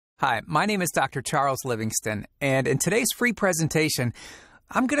Hi, my name is Dr. Charles Livingston, and in today's free presentation,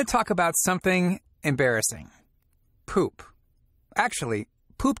 I'm going to talk about something embarrassing. Poop. Actually,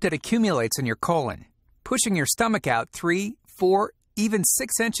 poop that accumulates in your colon, pushing your stomach out 3, 4, even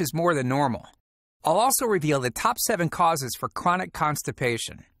 6 inches more than normal. I'll also reveal the top 7 causes for chronic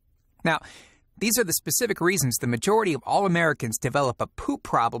constipation. Now, these are the specific reasons the majority of all Americans develop a poop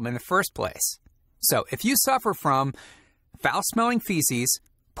problem in the first place. So, if you suffer from foul-smelling feces,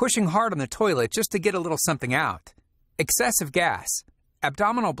 pushing hard on the toilet just to get a little something out, excessive gas,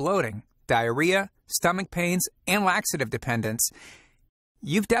 abdominal bloating, diarrhea, stomach pains, and laxative dependence,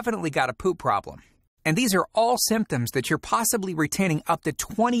 you've definitely got a poop problem. And these are all symptoms that you're possibly retaining up to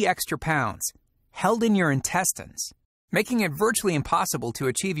 20 extra pounds, held in your intestines, making it virtually impossible to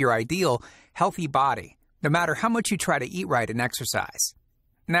achieve your ideal, healthy body, no matter how much you try to eat right and exercise.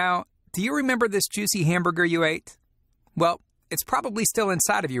 Now, do you remember this juicy hamburger you ate? Well, it's probably still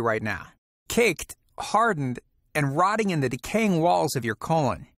inside of you right now, caked, hardened, and rotting in the decaying walls of your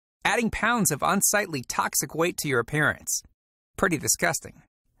colon, adding pounds of unsightly toxic weight to your appearance. Pretty disgusting,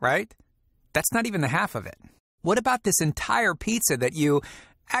 right? That's not even the half of it. What about this entire pizza that you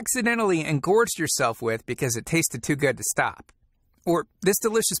accidentally engorged yourself with because it tasted too good to stop? Or this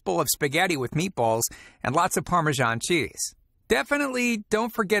delicious bowl of spaghetti with meatballs and lots of Parmesan cheese? Definitely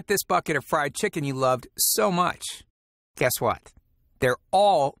don't forget this bucket of fried chicken you loved so much. Guess what? They're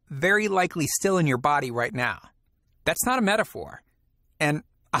all very likely still in your body right now. That's not a metaphor. And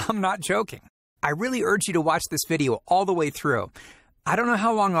I'm not joking. I really urge you to watch this video all the way through. I don't know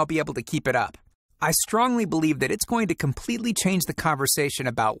how long I'll be able to keep it up. I strongly believe that it's going to completely change the conversation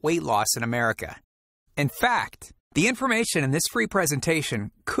about weight loss in America. In fact, the information in this free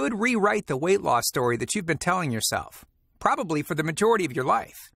presentation could rewrite the weight loss story that you've been telling yourself, probably for the majority of your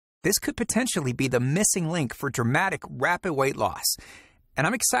life. This could potentially be the missing link for dramatic, rapid weight loss, and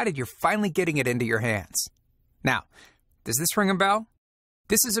I'm excited you're finally getting it into your hands. Now, does this ring a bell?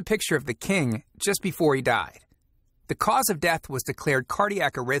 This is a picture of the king just before he died. The cause of death was declared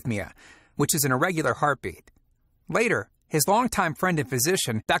cardiac arrhythmia, which is an irregular heartbeat. Later, his longtime friend and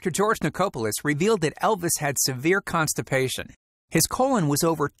physician, Dr. George Nicopolis, revealed that Elvis had severe constipation. His colon was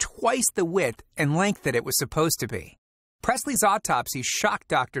over twice the width and length that it was supposed to be. Presley's autopsy shocked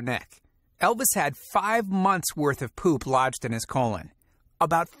Dr. Nick. Elvis had 5 months' worth of poop lodged in his colon,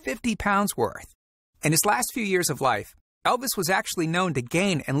 about 50 pounds worth. In his last few years of life, Elvis was actually known to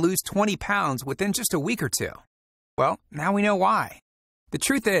gain and lose 20 pounds within just a week or two. Well, now we know why. The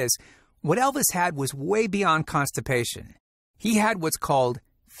truth is, what Elvis had was way beyond constipation. He had what's called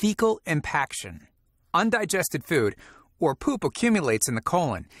fecal impaction. Undigested food, or poop, accumulates in the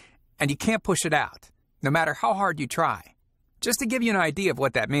colon, and you can't push it out, no matter how hard you try. Just to give you an idea of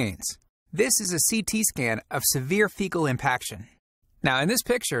what that means, this is a CT scan of severe fecal impaction. Now, in this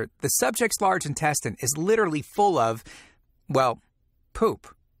picture, the subject's large intestine is literally full of, well,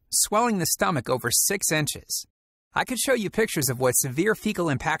 poop, swelling the stomach over 6 inches. I could show you pictures of what severe fecal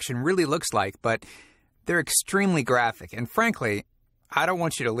impaction really looks like, but they're extremely graphic, and frankly, I don't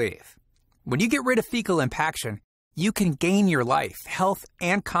want you to leave. When you get rid of fecal impaction, you can gain your life, health,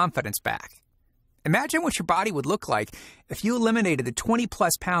 and confidence back. Imagine what your body would look like if you eliminated the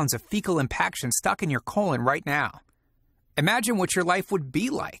 20-plus pounds of fecal impaction stuck in your colon right now. Imagine what your life would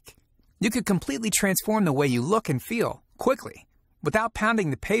be like. You could completely transform the way you look and feel, quickly, without pounding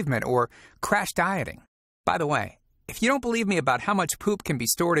the pavement or crash dieting. By the way, if you don't believe me about how much poop can be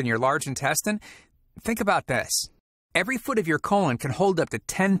stored in your large intestine, think about this. Every foot of your colon can hold up to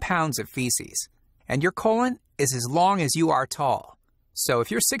 10 pounds of feces, and your colon is as long as you are tall. So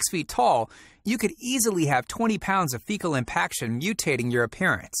if you're 6 feet tall, you could easily have 20 pounds of fecal impaction mutating your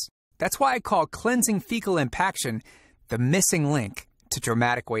appearance. That's why I call cleansing fecal impaction the missing link to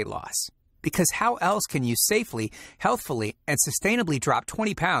dramatic weight loss. Because how else can you safely, healthfully, and sustainably drop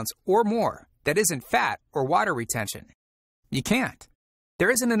 20 pounds or more that isn't fat or water retention? You can't.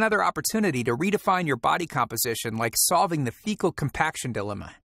 There isn't another opportunity to redefine your body composition like solving the fecal compaction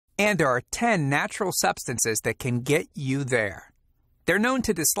dilemma. And there are 10 natural substances that can get you there. They're known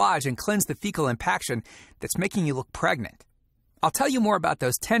to dislodge and cleanse the fecal impaction that's making you look pregnant. I'll tell you more about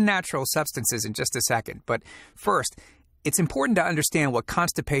those 10 natural substances in just a second, but first, it's important to understand what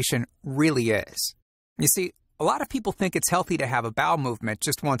constipation really is. You see, a lot of people think it's healthy to have a bowel movement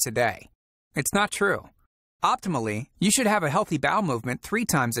just once a day. It's not true. Optimally, you should have a healthy bowel movement 3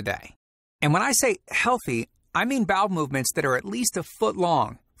 times a day. And when I say healthy, I mean bowel movements that are at least a foot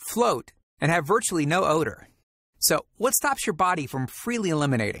long, float, and have virtually no odor. So, what stops your body from freely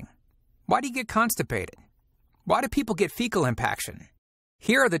eliminating? Why do you get constipated? Why do people get fecal impaction?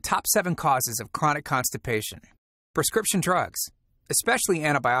 Here are the top 7 causes of chronic constipation. Prescription drugs, especially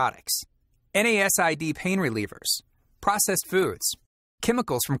antibiotics, NASID pain relievers, processed foods,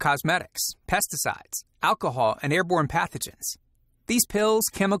 chemicals from cosmetics, pesticides, alcohol, and airborne pathogens. These pills,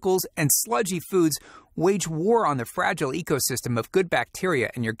 chemicals, and sludgy foods wage war on the fragile ecosystem of good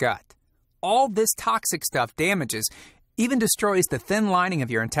bacteria in your gut. All this toxic stuff damages, even destroys the thin lining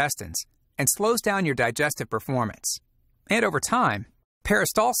of your intestines and slows down your digestive performance. And over time,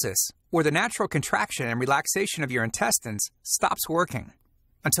 peristalsis, or the natural contraction and relaxation of your intestines, stops working.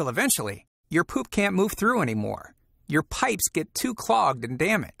 Until eventually, your poop can't move through anymore. Your pipes get too clogged and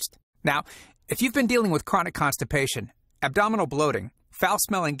damaged. Now, if you've been dealing with chronic constipation, abdominal bloating,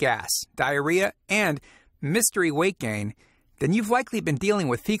 foul-smelling gas, diarrhea, and mystery weight gain, then you've likely been dealing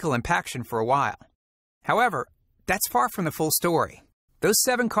with fecal impaction for a while. However, that's far from the full story. Those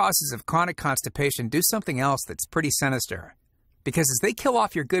 7 causes of chronic constipation do something else that's pretty sinister. Because as they kill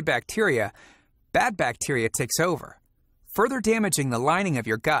off your good bacteria, bad bacteria takes over, further damaging the lining of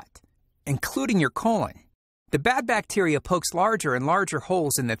your gut, including your colon. The bad bacteria pokes larger and larger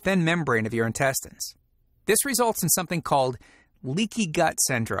holes in the thin membrane of your intestines. This results in something called leaky gut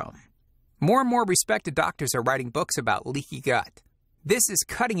syndrome. More and more respected doctors are writing books about leaky gut. This is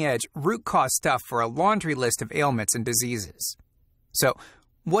cutting-edge, root-cause stuff for a laundry list of ailments and diseases. So,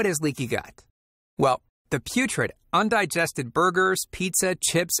 what is leaky gut? Well, the putrid, undigested burgers, pizza,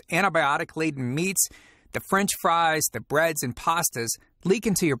 chips, antibiotic-laden meats, the French fries, the breads, and pastas leak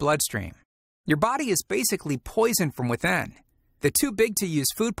into your bloodstream. Your body is basically poisoned from within. The too big to use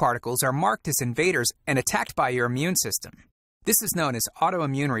food particles are marked as invaders and attacked by your immune system. This is known as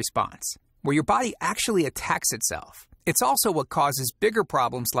autoimmune response, where your body actually attacks itself. It's also what causes bigger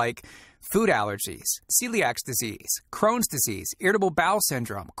problems like food allergies, celiac disease, Crohn's disease, irritable bowel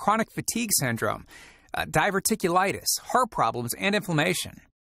syndrome, chronic fatigue syndrome, diverticulitis, heart problems, and inflammation.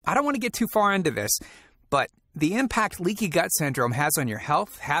 I don't want to get too far into this, but the impact leaky gut syndrome has on your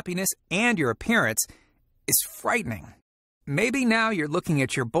health, happiness, and your appearance is frightening. Maybe now you're looking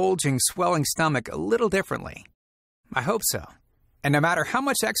at your bulging, swelling stomach a little differently. I hope so. And no matter how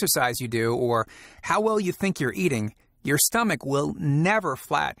much exercise you do or how well you think you're eating, your stomach will never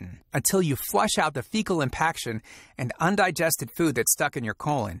flatten until you flush out the fecal impaction and undigested food that's stuck in your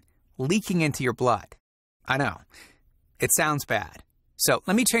colon, leaking into your blood. I know, it sounds bad. So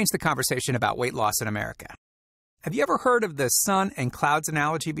let me change the conversation about weight loss in America. Have you ever heard of the sun and clouds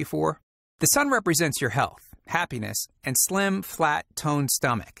analogy before? The sun represents your health, happiness, and slim, flat, toned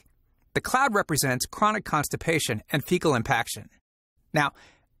stomach. The cloud represents chronic constipation and fecal impaction. Now,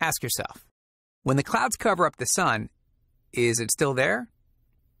 ask yourself, when the clouds cover up the sun, is it still there?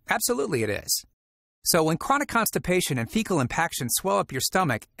 Absolutely it is. So when chronic constipation and fecal impaction swell up your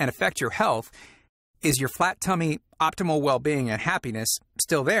stomach and affect your health, is your flat tummy, optimal well-being, and happiness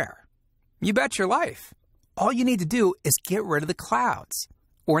still there? You bet your life. All you need to do is get rid of the clouds.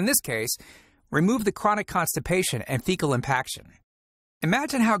 Or in this case, remove the chronic constipation and fecal impaction.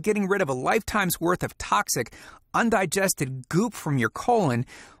 Imagine how getting rid of a lifetime's worth of toxic, undigested goop from your colon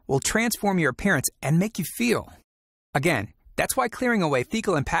will transform your appearance and make you feel. Again, that's why clearing away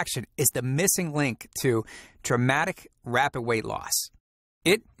fecal impaction is the missing link to dramatic, rapid weight loss.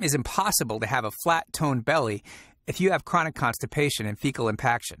 It is impossible to have a flat-toned belly if you have chronic constipation and fecal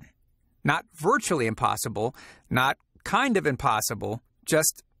impaction. Not virtually impossible, not kind of impossible,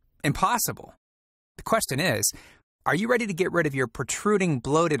 just impossible. The question is, are you ready to get rid of your protruding,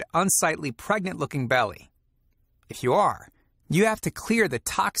 bloated, unsightly, pregnant-looking belly? If you are, you have to clear the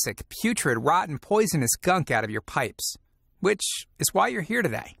toxic, putrid, rotten, poisonous gunk out of your pipes, which is why you're here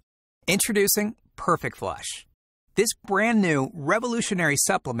today. Introducing Perfect Flush. This brand new, revolutionary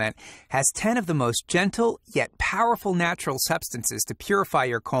supplement has 10 of the most gentle yet powerful natural substances to purify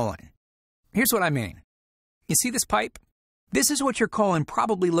your colon. Here's what I mean. You see this pipe? This is what your colon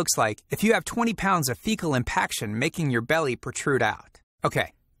probably looks like if you have 20 pounds of fecal impaction making your belly protrude out.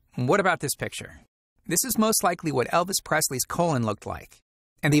 Okay, what about this picture? This is most likely what Elvis Presley's colon looked like.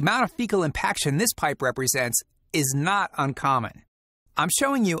 And the amount of fecal impaction this pipe represents is not uncommon. I'm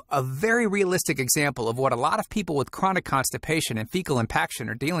showing you a very realistic example of what a lot of people with chronic constipation and fecal impaction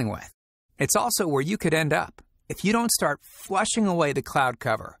are dealing with. It's also where you could end up if you don't start flushing away the cloud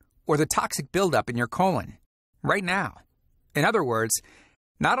cover or the toxic buildup in your colon right now. In other words,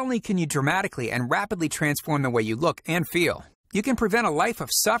 not only can you dramatically and rapidly transform the way you look and feel, you can prevent a life of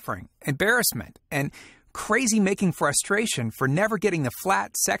suffering, embarrassment, and crazy-making frustration for never getting the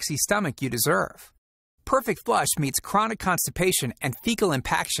flat, sexy stomach you deserve. Perfect Flush meets chronic constipation and fecal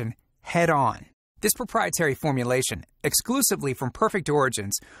impaction head-on. This proprietary formulation, exclusively from Perfect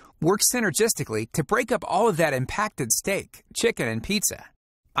Origins, works synergistically to break up all of that impacted steak, chicken, and pizza.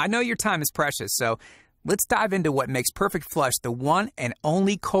 I know your time is precious, so let's dive into what makes Perfect Flush the one and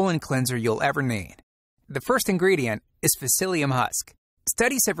only colon cleanser you'll ever need. The first ingredient is Psyllium husk.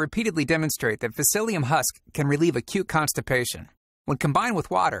 Studies have repeatedly demonstrated that Psyllium husk can relieve acute constipation. When combined with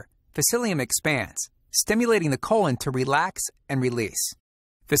water, Psyllium expands, stimulating the colon to relax and release.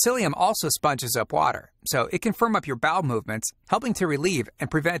 Psyllium also sponges up water, so it can firm up your bowel movements, helping to relieve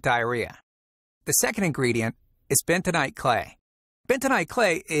and prevent diarrhea. The second ingredient is bentonite clay. Bentonite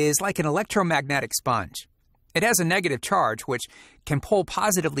clay is like an electromagnetic sponge. It has a negative charge, which can pull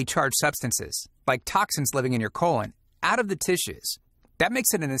positively charged substances, like toxins living in your colon, out of the tissues. That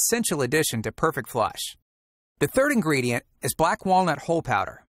makes it an essential addition to Perfect Flush. The third ingredient is black walnut whole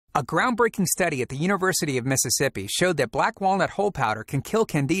powder. A groundbreaking study at the University of Mississippi showed that black walnut whole powder can kill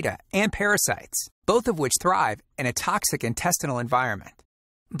candida and parasites, both of which thrive in a toxic intestinal environment.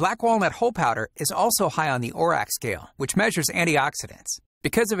 Black walnut whole powder is also high on the ORAC scale, which measures antioxidants,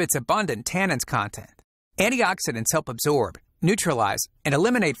 because of its abundant tannins content. Antioxidants help absorb, neutralize, and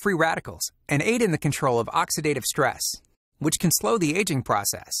eliminate free radicals and aid in the control of oxidative stress, which can slow the aging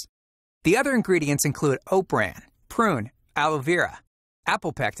process. The other ingredients include oat bran, prune, aloe vera,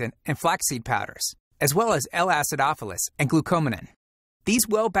 apple pectin, and flaxseed powders, as well as L-acidophilus and glucomannan. These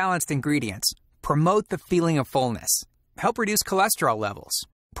well-balanced ingredients promote the feeling of fullness, help reduce cholesterol levels,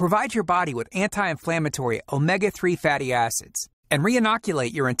 provide your body with anti-inflammatory omega-3 fatty acids, and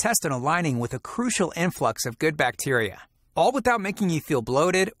re-inoculate your intestinal lining with a crucial influx of good bacteria, all without making you feel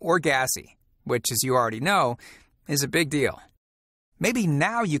bloated or gassy, which, as you already know, is a big deal. Maybe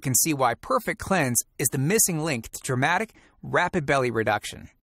now you can see why Perfect Cleanse is the missing link to dramatic, rapid belly reduction.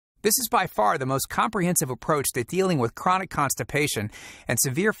 This is by far the most comprehensive approach to dealing with chronic constipation and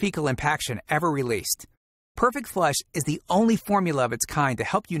severe fecal impaction ever released. Perfect Flush is the only formula of its kind to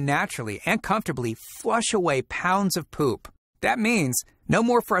help you naturally and comfortably flush away pounds of poop. That means no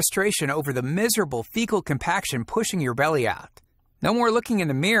more frustration over the miserable fecal compaction pushing your belly out. No more looking in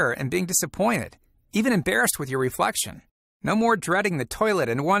the mirror and being disappointed, even embarrassed with your reflection. No more dreading the toilet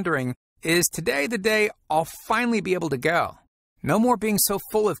and wondering, is today the day I'll finally be able to go? No more being so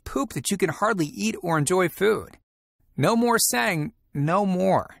full of poop that you can hardly eat or enjoy food. No more saying, no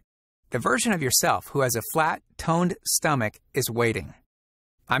more. The version of yourself who has a flat, toned stomach is waiting.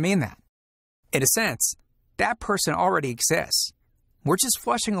 I mean that. In a sense, that person already exists. We're just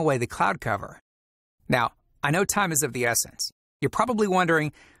flushing away the cloud cover. Now, I know time is of the essence. You're probably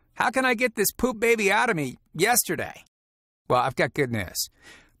wondering, how can I get this poop baby out of me yesterday? Well, I've got good news.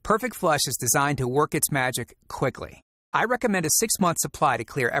 Perfect Flush is designed to work its magic quickly. I recommend a 6-month supply to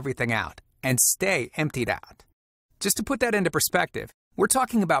clear everything out and stay emptied out. Just to put that into perspective, we're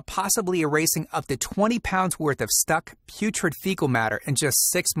talking about possibly erasing up to 20 pounds worth of stuck, putrid fecal matter in just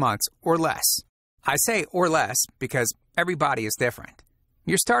 6 months or less. I say or less because every body is different.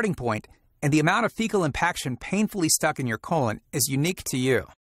 Your starting point and the amount of fecal impaction painfully stuck in your colon is unique to you.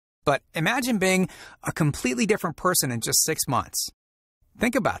 But imagine being a completely different person in just 6 months.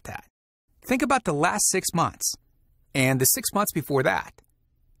 Think about that. Think about the last 6 months and the 6 months before that.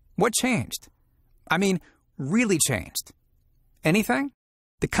 What changed? I mean, really changed. Anything?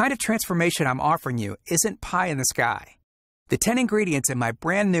 The kind of transformation I'm offering you isn't pie in the sky. The 10 ingredients in my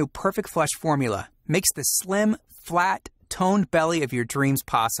brand new Perfect Flush formula makes the slim, flat, toned belly of your dreams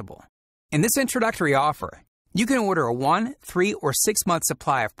possible. In this introductory offer, you can order a 1, 3, or 6-month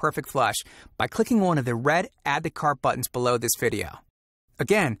supply of Perfect Flush by clicking one of the red Add to Cart buttons below this video.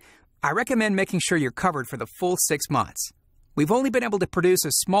 Again, I recommend making sure you're covered for the full 6 months. We've only been able to produce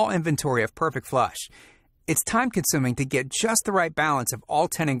a small inventory of Perfect Flush. It's time-consuming to get just the right balance of all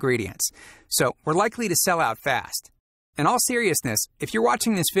 10 ingredients, so we're likely to sell out fast. In all seriousness, if you're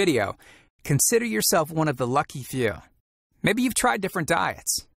watching this video, consider yourself one of the lucky few. Maybe you've tried different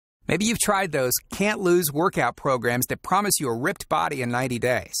diets. Maybe you've tried those can't-lose workout programs that promise you a ripped body in 90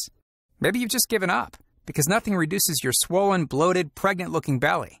 days. Maybe you've just given up because nothing reduces your swollen, bloated, pregnant-looking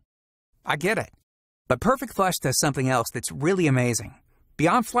belly. I get it. But Perfect Flush does something else that's really amazing.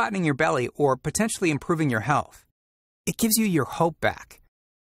 Beyond flattening your belly or potentially improving your health, it gives you your hope back.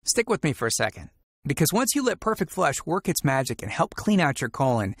 Stick with me for a second, because once you let Perfect Flush work its magic and help clean out your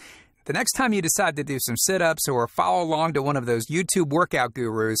colon, the next time you decide to do some sit-ups or follow along to one of those YouTube workout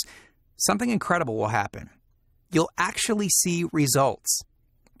gurus, something incredible will happen. You'll actually see results.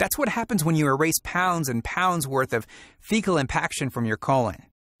 That's what happens when you erase pounds and pounds worth of fecal impaction from your colon.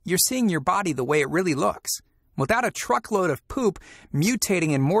 You're seeing your body the way it really looks, without a truckload of poop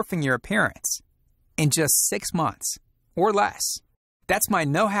mutating and morphing your appearance. In just 6 months, or less. That's my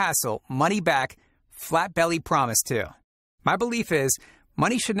no-hassle, money-back, flat belly promise too. My belief is,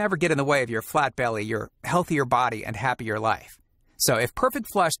 money should never get in the way of your flat belly, your healthier body, and happier life. So if Perfect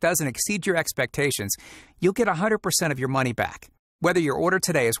Flush doesn't exceed your expectations, you'll get 100% of your money back, whether your order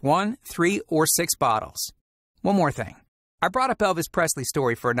today is 1, 3, or 6 bottles. One more thing. I brought up Elvis Presley's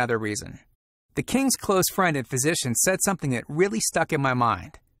story for another reason. The King's close friend and physician said something that really stuck in my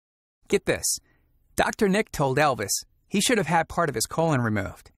mind. Get this. Dr. Nick told Elvis he should have had part of his colon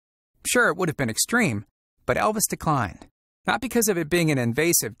removed. Sure, it would have been extreme, but Elvis declined. Not because of it being an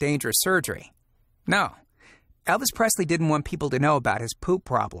invasive, dangerous surgery. No. Elvis Presley didn't want people to know about his poop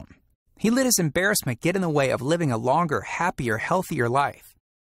problem. He let his embarrassment get in the way of living a longer, happier, healthier life.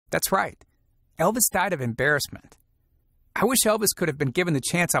 That's right. Elvis died of embarrassment. I wish Elvis could have been given the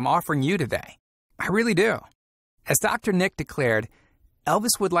chance I'm offering you today. I really do. As Dr. Nick declared,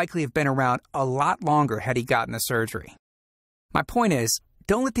 Elvis would likely have been around a lot longer had he gotten the surgery. My point is,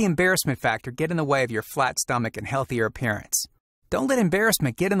 don't let the embarrassment factor get in the way of your flat stomach and healthier appearance. Don't let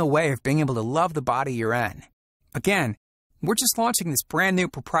embarrassment get in the way of being able to love the body you're in. Again, we're just launching this brand new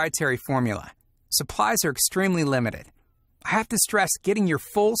proprietary formula. Supplies are extremely limited. I have to stress getting your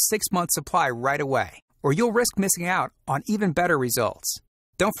full 6-month supply right away, or you'll risk missing out on even better results.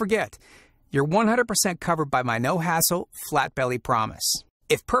 Don't forget, you're 100% covered by my no-hassle, flat belly promise.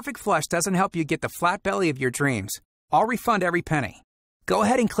 If Perfect Flush doesn't help you get the flat belly of your dreams, I'll refund every penny. Go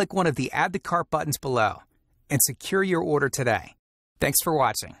ahead and click one of the Add to Cart buttons below and secure your order today. Thanks for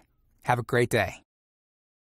watching. Have a great day.